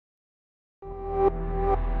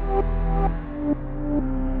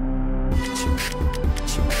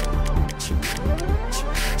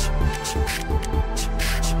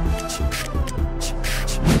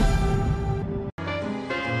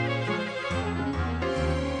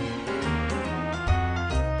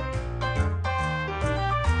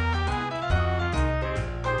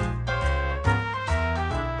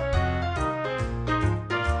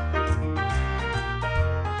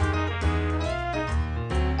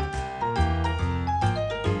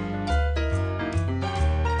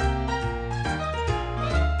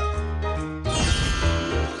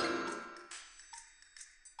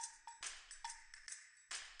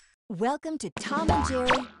Welcome to Tom and Jerry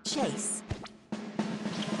Chase.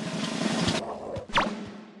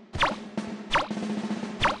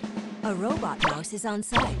 A robot mouse is on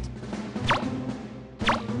site.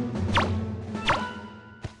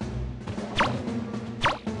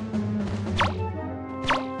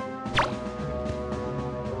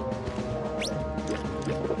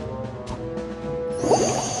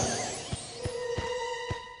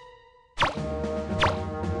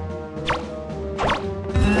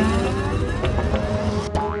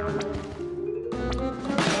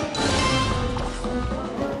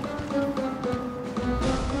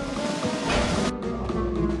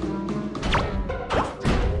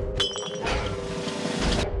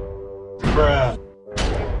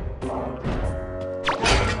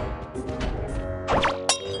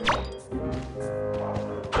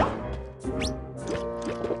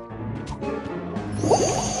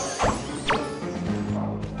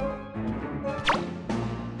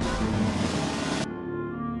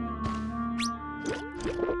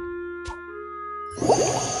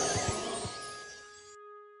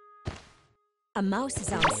 A mouse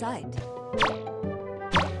is on site.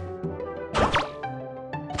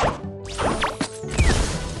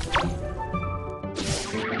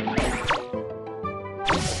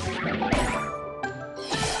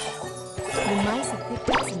 The mice have picked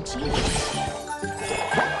up some cheese.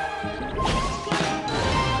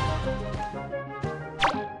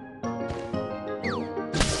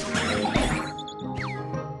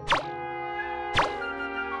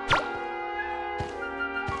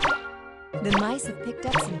 The mice have picked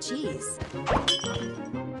up some cheese.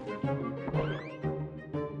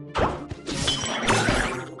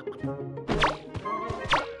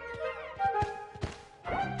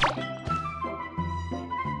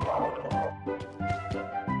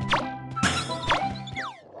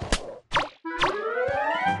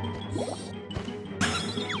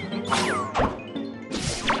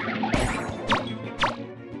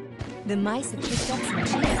 The mice have picked up some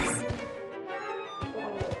cheese.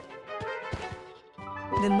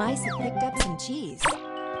 The mice have picked up some cheese.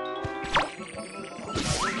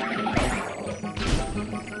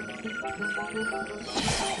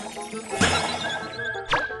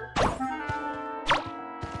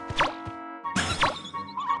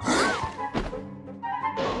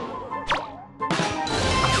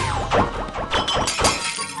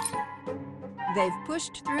 They've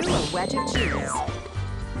pushed through a wedge of cheese.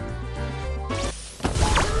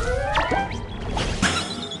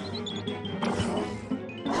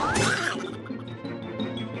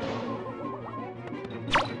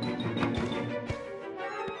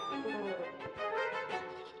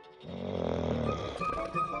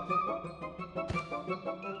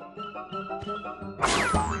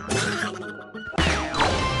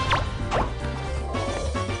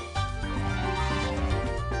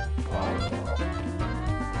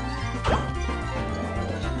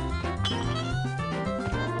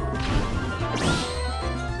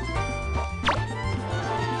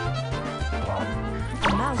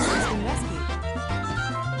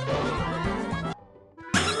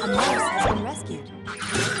 A mouse has been rescued.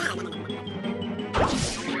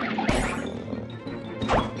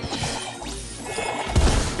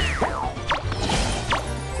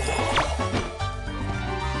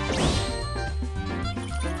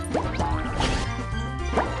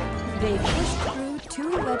 They pushed through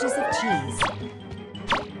 2 wedges of cheese.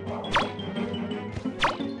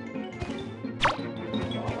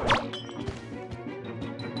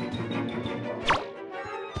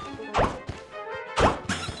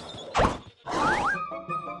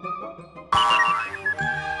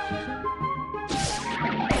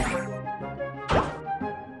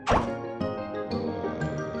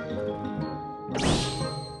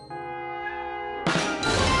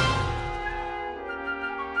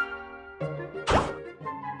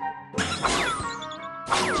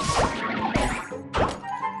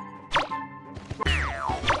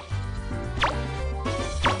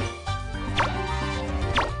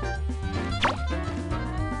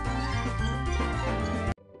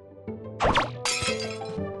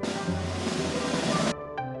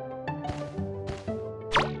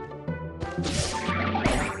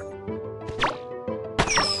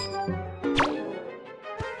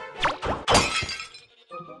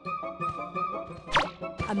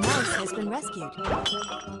 A mouse has been rescued.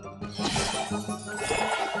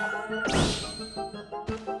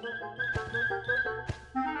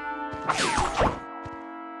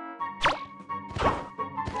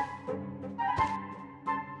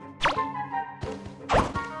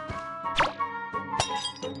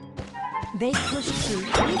 They pushed through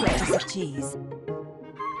 3 wedges of cheese.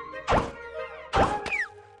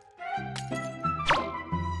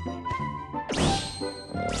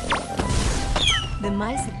 The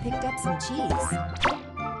mice have picked up some cheese.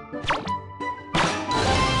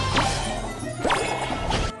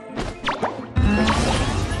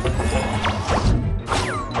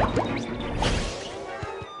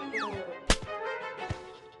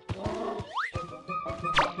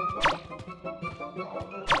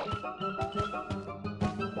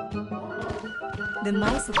 The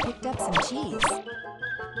mice have picked up some cheese.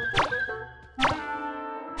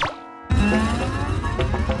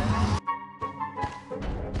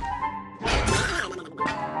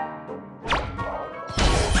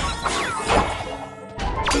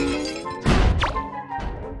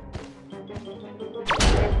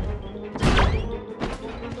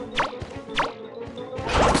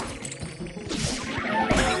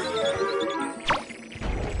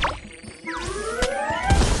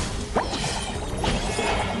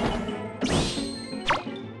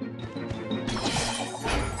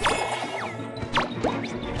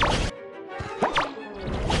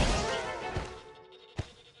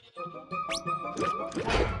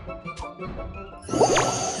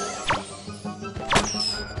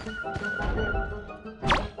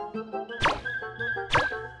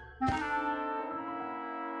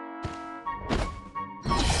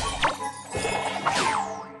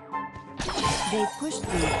 They pushed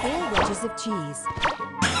through 4 wedges of cheese.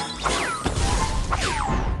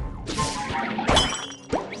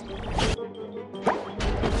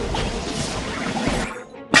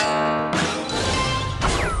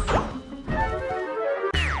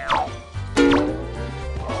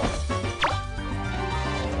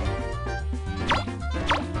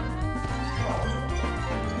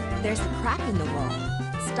 There's a crack in the wall.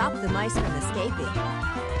 Stop the mice from escaping.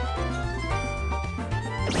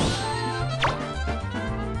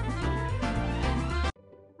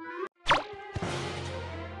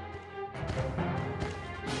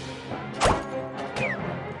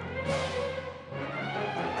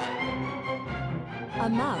 A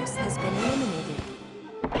mouse has been eliminated.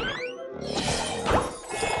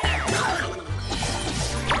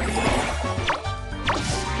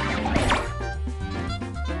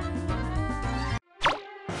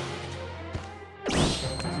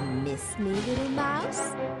 You miss me, little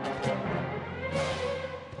mouse?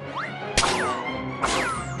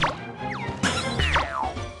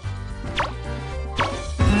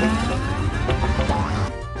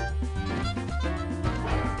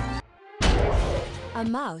 A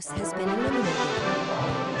mouse has been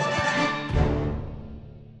eliminated.